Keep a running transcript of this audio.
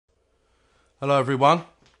Hello everyone.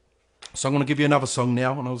 So I'm going to give you another song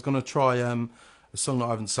now, and I was going to try a song that I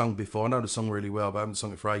haven't sung before. I know the song really well, but I haven't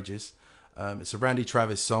sung it for ages. It's a Randy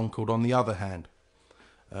Travis song called On the Other Hand.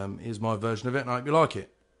 Here's my version of it, and I hope you like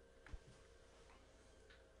it.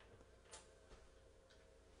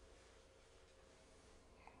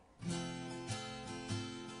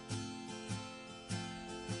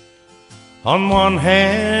 On one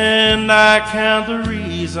hand, I count the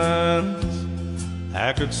reasons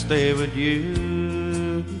I could stay with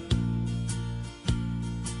you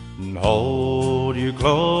and hold you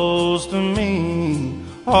close to me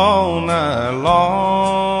all night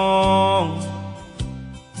long.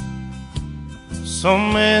 So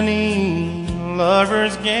many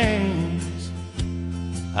lovers' games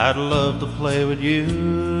I'd love to play with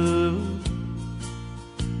you.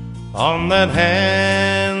 On that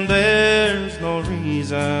hand, there's no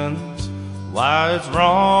reasons why it's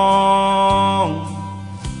wrong.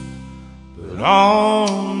 But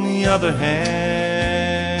on the other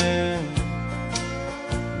hand,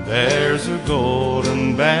 there's a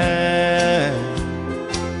golden band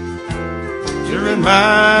to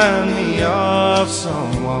remind me of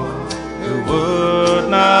someone who would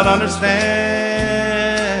not understand.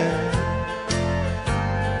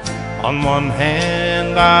 On one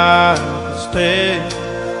hand, I could stay,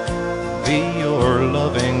 be your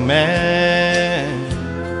loving man,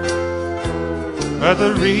 but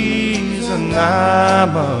the reason I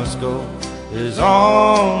must go is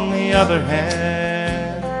on the other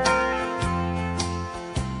hand.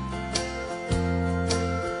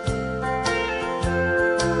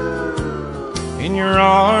 In your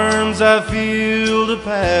arms I feel the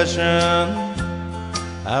passion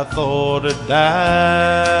I thought I'd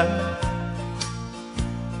die.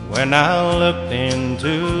 When I looked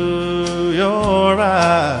into your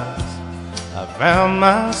eyes, I found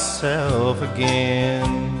myself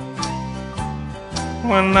again.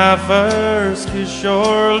 When I first kissed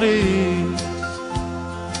your lips,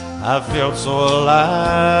 I felt so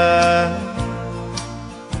alive.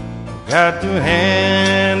 Got to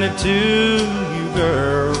hand it to you,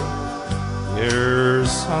 girl, you're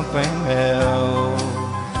something else.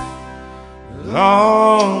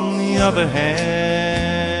 On the other hand,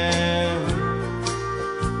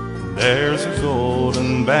 there's a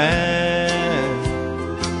golden band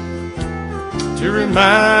to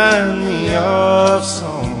remind me of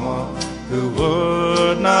someone who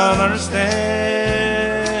would not understand.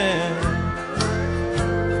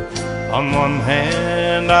 On one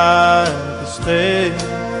hand, I could stay,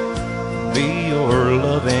 be your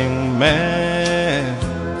loving man,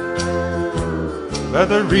 but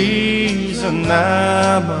the reason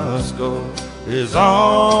I must go is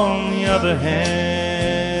on the other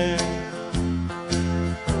hand.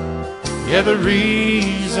 Yeah, the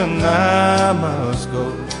reason I must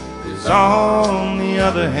go is on the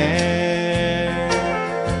other hand.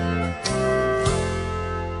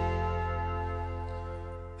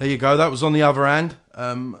 There you go, that was On the Other Hand.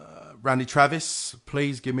 Randy Travis,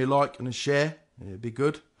 please give me a like and a share. It'd be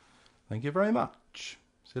good. Thank you very much.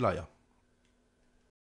 See you later.